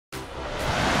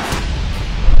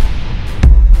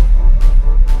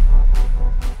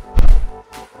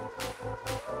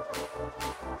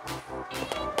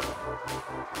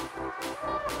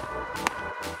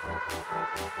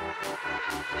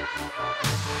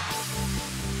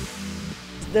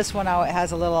This one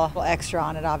has a little extra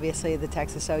on it, obviously, the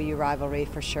Texas OU rivalry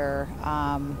for sure.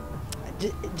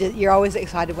 You're always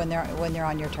excited when they're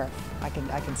on your turf. I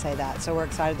can say that. So we're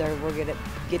excited that we're going to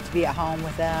get to be at home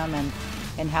with them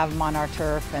and have them on our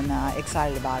turf, and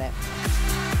excited about it.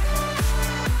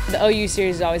 The OU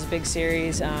series is always a big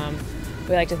series.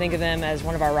 We like to think of them as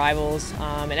one of our rivals,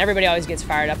 and everybody always gets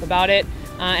fired up about it.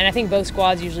 And I think both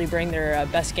squads usually bring their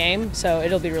best game, so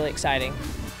it'll be really exciting.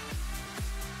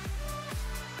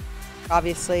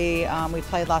 Obviously, we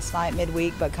played last night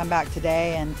midweek, but come back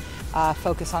today and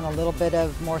focus on a little bit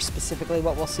of more specifically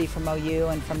what we'll see from OU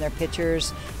and from their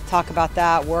pitchers, talk about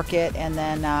that, work it, and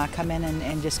then come in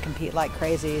and just compete like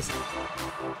crazies.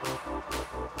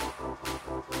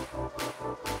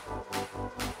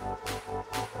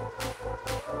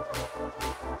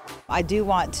 I do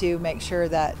want to make sure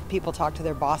that people talk to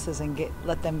their bosses and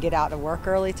let them get out to work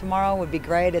early tomorrow. Would be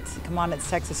great. It's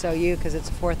Texas OU because it's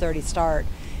a 4:30 start.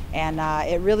 And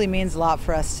it really means a lot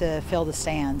for us to fill the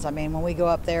stands. I mean, when we go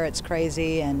up there, it's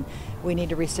crazy, and we need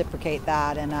to reciprocate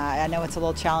that. And I know it's a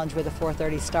little challenge with a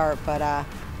 4:30 start, but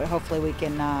hopefully we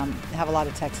can have a lot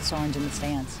of Texas orange in the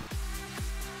stands.